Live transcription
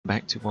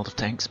back to World of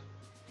Tanks.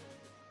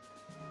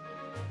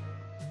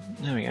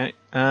 There we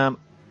go.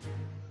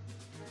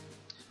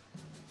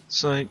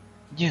 So,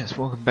 yes,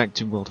 welcome back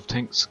to World of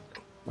Tanks.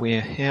 We're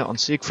here on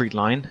Siegfried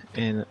line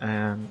in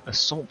an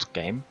assault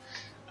game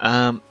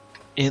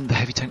in the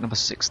heavy tank number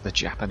 6, the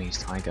Japanese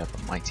Tiger,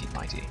 the mighty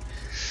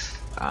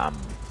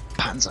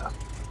panzer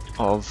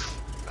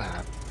of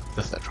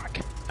the Third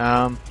Reich.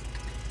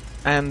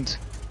 And,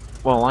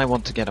 well, I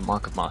want to get a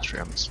mark of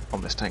mastery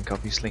on this tank,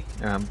 obviously,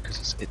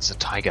 because it's a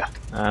Tiger.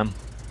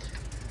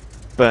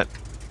 But,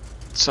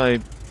 so,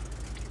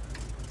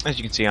 as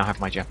you can see, I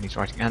have my Japanese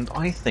writing, and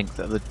I think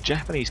that the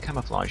Japanese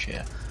camouflage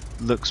here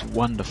looks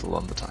wonderful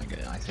on the Tiger.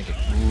 I think it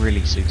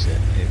really suits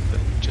it. It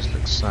just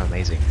looks so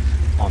amazing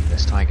on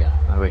this Tiger.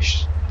 I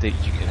wish that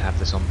you could have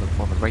this on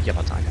the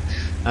regular Tiger.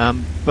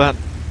 But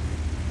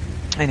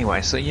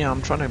anyway, so yeah,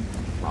 I'm trying to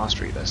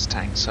mastery this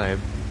tank. So I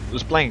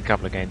was playing a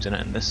couple of games in it,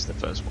 and this is the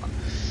first one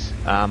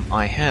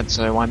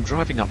so I'm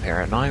driving up here,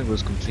 and I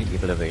was completely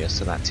oblivious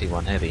to that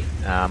T1 Heavy.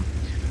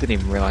 Didn't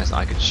even realise that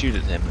I could shoot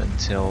at him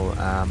until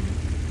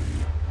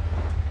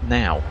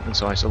now, and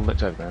so I sort of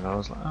looked over there and I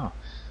was like, oh,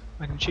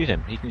 I can shoot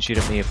him. He can shoot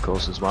at me, of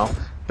course, as well.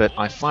 But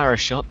I fire a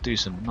shot, do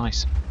some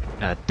nice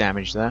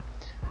damage there,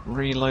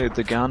 reload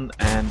the gun,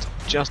 and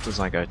just as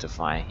I go to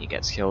fire, he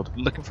gets killed.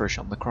 Looking for a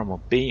shot on the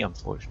Cromwell B,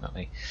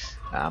 unfortunately.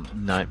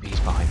 Nope, he's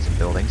behind some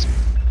buildings.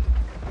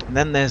 And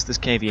then there's this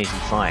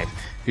KV-85,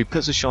 who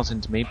puts a shot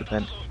into me, but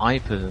then I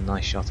put a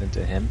nice shot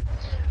into him.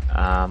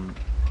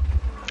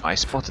 I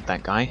spotted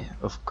that guy,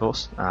 of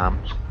course.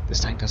 This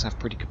tank does have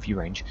pretty good view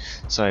range,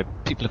 so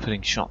people are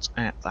putting shots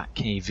at that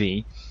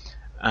KV.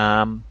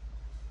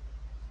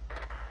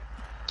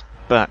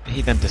 But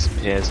he then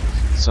disappears,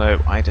 so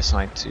I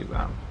decide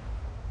to,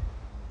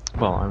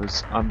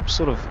 I'm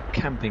sort of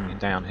camping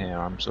down here.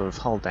 I'm sort of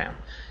hull down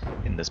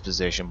in this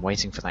position,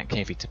 waiting for that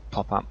KV to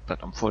pop up,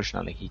 but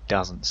unfortunately he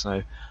doesn't,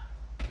 so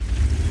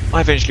I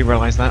eventually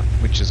realise that,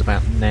 which is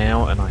about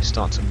now, and I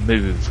start to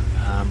move.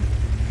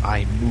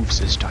 I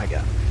moves this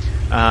Tiger.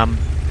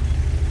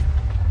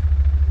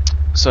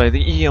 So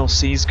the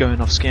ELC's going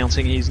off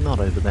scouting, he's not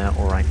over there.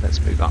 Alright, let's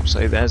move up.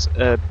 So there's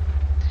a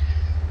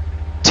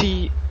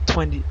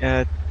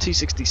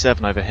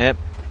T67 over here,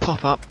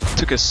 pop up,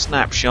 took a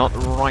snapshot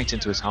right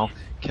into his hull,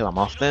 kill him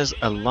off. There's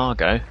a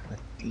Largo, a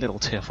little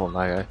tier 4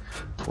 Largo,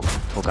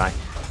 poor guy.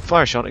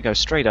 Fire a shot, it goes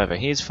straight over.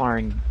 He's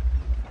firing,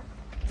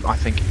 I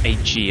think,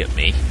 AG at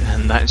me,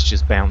 and that's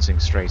just bouncing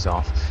straight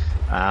off.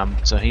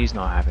 So he's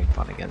not having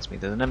fun against me.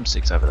 There's an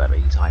M6 over there, but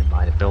he's hiding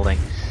behind a building.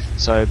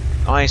 So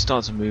I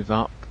start to move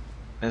up.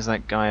 There's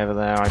that guy over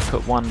there. I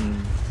put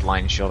one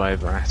line shot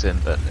over at him,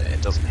 but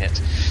it doesn't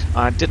hit.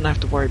 I didn't have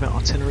to worry about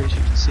artillery, as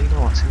you can see. No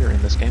artillery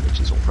in this game, which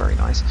is all very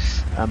nice.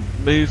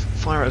 Move,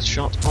 fire a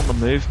shot on the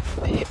move.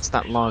 Hits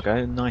that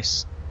Largo.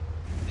 Nice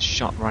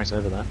shot right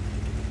over there.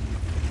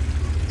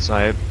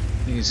 So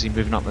you can see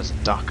moving up, there's a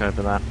duck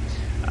over there.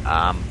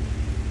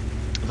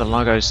 The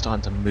Largo's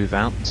starting to move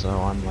out, so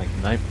I'm like,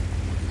 nope.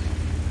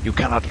 You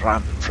cannot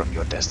run from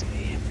your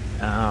destiny.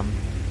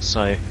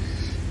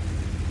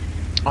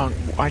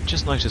 I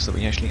just noticed that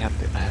we actually had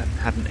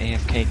an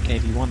AFK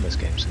KV1 this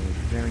game, so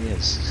there he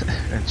is,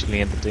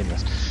 actually in the team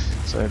list.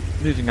 So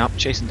moving up,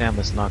 chasing down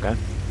this Largo.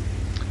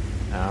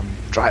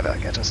 Driver,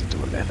 get us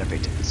into an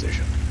elevated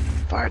position.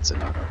 Fire at the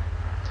Largo.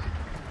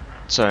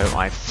 So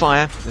I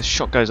fire, the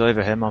shot goes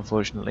over him,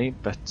 unfortunately,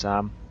 but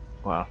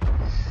well,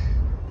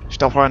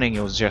 stop running,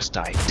 you'll just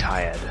die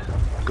tired.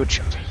 Good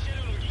shot.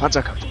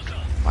 Panzer kaput.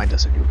 Find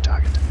us a new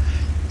target.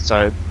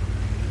 So,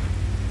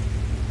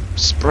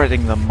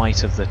 spreading the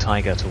might of the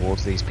Tiger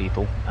towards these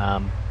people,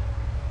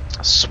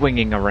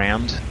 swinging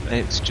around.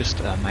 It's just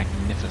a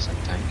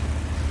magnificent tank.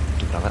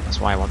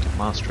 That's why I want to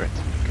master it,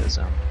 because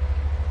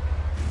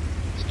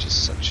it's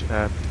just such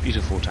a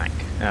beautiful tank.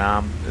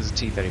 There's a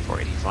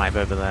T-34-85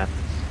 over there,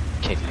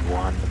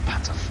 KV-1, the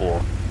Panzer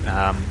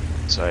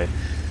 4. So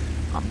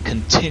I'm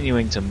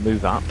continuing to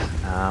move up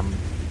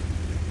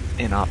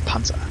in our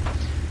Panzer.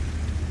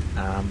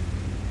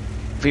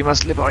 We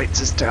must liberate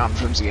this town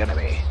from the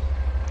enemy.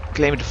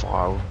 Claim it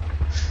file.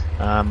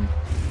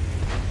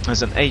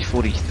 There's an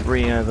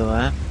A43 over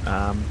there,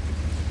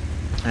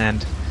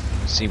 and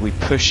see, we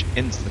push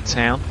into the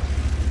town.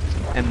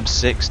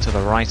 M6 to the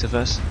right of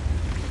us.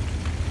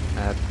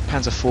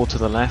 Panzer 4 to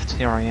the left.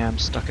 Here I am,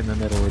 stuck in the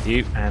middle with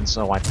you, and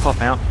so I pop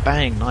out,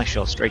 bang, nice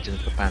shot straight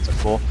into the Panzer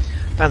 4.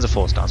 Panzer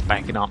 4 starts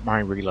backing up. My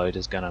reload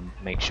is going to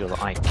make sure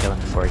that I kill him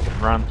before he can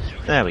run.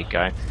 There we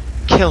go.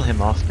 Kill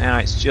him off. Now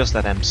it's just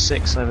that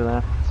M6 over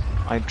there.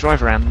 I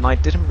drive around, and I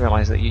didn't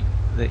realise that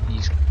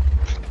he's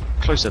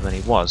closer than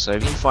he was. So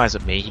he fires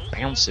at me, he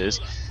bounces,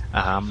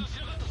 and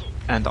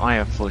I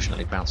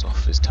unfortunately bounce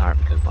off his turret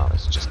because, well,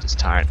 it's just his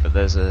turret. But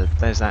there's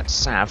that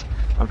Sav.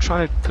 I'm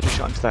trying to put a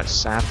shot into that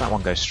Sav. That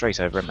one goes straight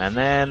over him, and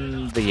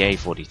then the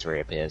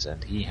A43 appears,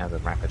 and he has a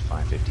rapid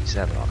fire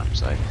 57 on him.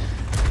 So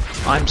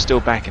I'm still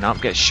backing up.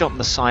 Gets shot in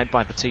the side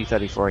by the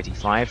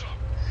T-34-85.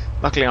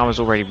 Luckily, I was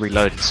already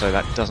reloaded, so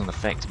that doesn't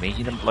affect me.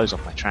 He then blows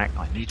off my track.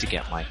 I need to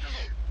get my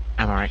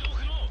Amarak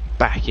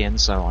back in,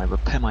 so I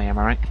repair my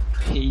MRAC.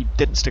 He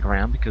didn't stick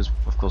around because,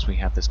 of course, we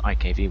have this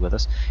IKV with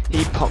us.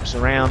 He pops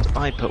around,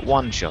 I put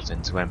one shot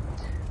into him,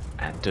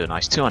 and do a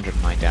nice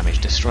 209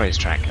 damage, destroy his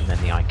track, and then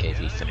the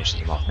IKV finishes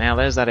him off. Now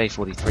there's that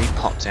A43,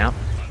 popped out,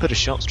 put a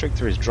shot straight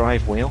through his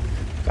drive wheel,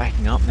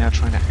 backing up, now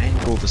trying to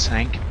angle the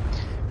tank.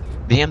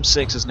 The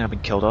M6 has now been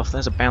killed off.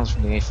 There's a bounce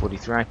from the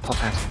A43. I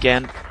pop out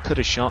again, put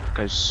a shot,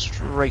 goes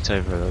straight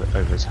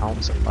over his hull.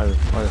 It's a low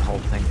hull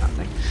thing, that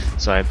thing.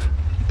 So,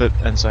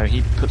 so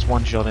he puts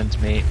one shot into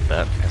me,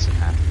 but as it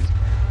happens,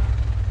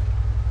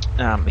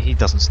 he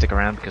doesn't stick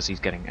around because he's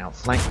getting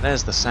outflanked.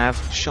 There's the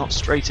Sav, shot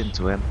straight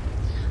into him.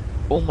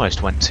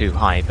 Almost went too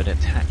high, but it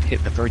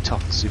hit the very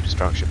top of the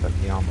superstructure. But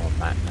the armor on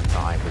that and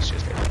I was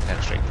just able to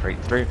penetrate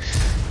straight through.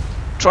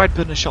 Tried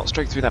putting a shot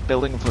straight through that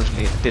building,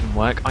 unfortunately it didn't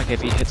work.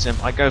 IKV hits him,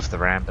 I go for the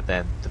ram, but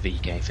then the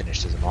VK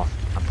finishes him off,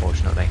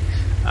 unfortunately.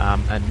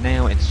 And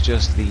now it's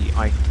just the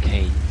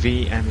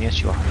IKV and the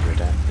SU-100,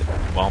 and,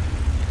 well,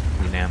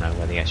 we now know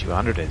where the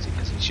SU-100 is,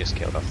 because he's just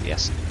killed off the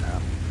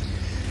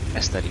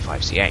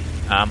S-35CA.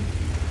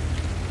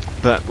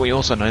 But we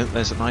also know that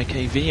there's an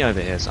IKV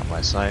over here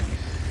somewhere, so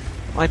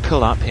I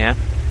pull up here,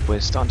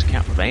 we're starting to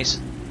cap the base,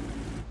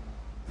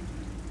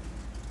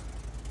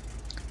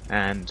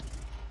 and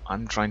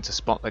I'm trying to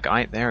spot the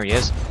guy. There he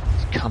is.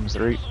 He comes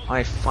through.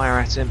 I fire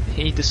at him.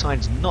 He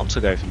decides not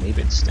to go for me,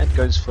 but instead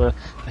goes for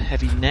the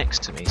heavy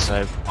next to me.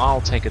 So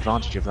I'll take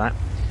advantage of that.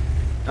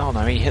 Oh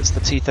no, he hits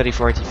the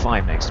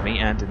T-3485 next to me,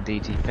 and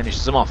indeed he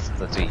finishes him off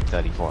the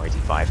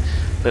T-3485,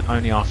 but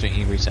only after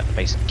he reset the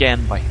base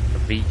again by the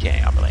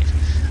VK, I believe.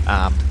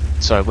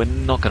 So we're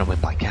not going to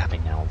win by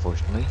capping now,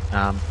 unfortunately.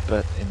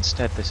 But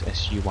instead, this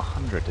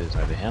SU-100 is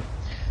over here.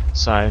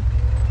 So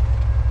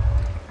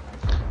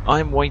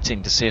I'm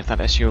waiting to see if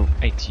that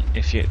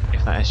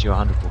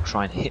SU-100 will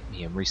try and hit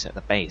me and reset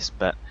the base,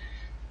 but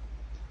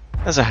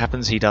as it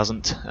happens, he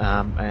doesn't,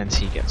 and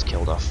he gets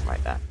killed off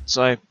right there.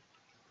 So,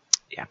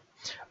 yeah.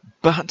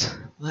 But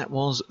that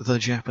was the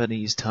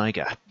Japanese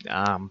Tiger.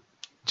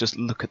 Just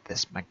look at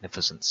this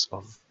magnificence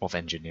of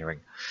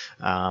engineering.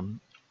 And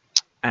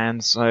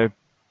so,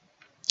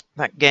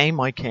 that game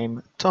I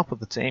came top of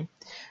the team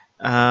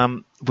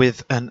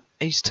with an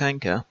ace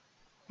tanker.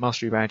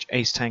 Mastery badge,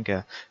 ace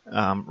tanker,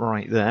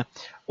 right there.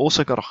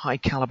 Also got a high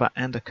caliber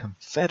and a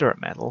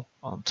Confederate medal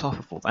on top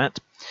of all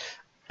that.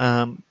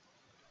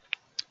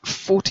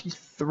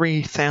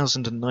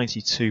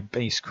 43,092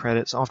 base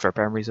credits. After a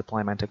barren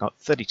resupply meant I got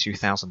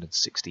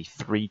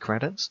 32,063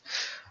 credits.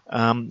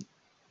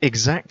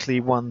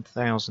 Exactly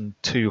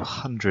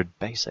 1,200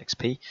 base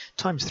XP,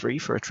 times 3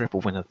 for a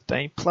triple win of the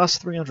day, plus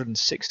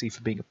 360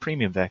 for being a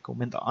premium vehicle,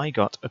 meant that I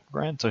got a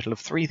grand total of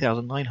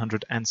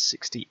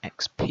 3,960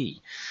 XP.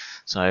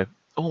 So,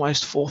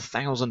 almost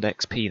 4,000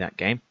 XP that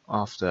game,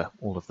 after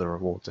all of the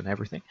rewards and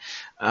everything.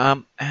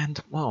 And,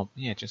 well,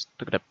 yeah, just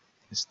look at it.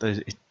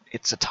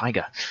 It's a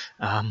tiger.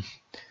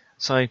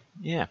 So,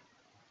 yeah,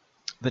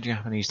 the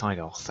Japanese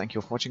Tiger. Thank you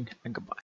for watching, and goodbye.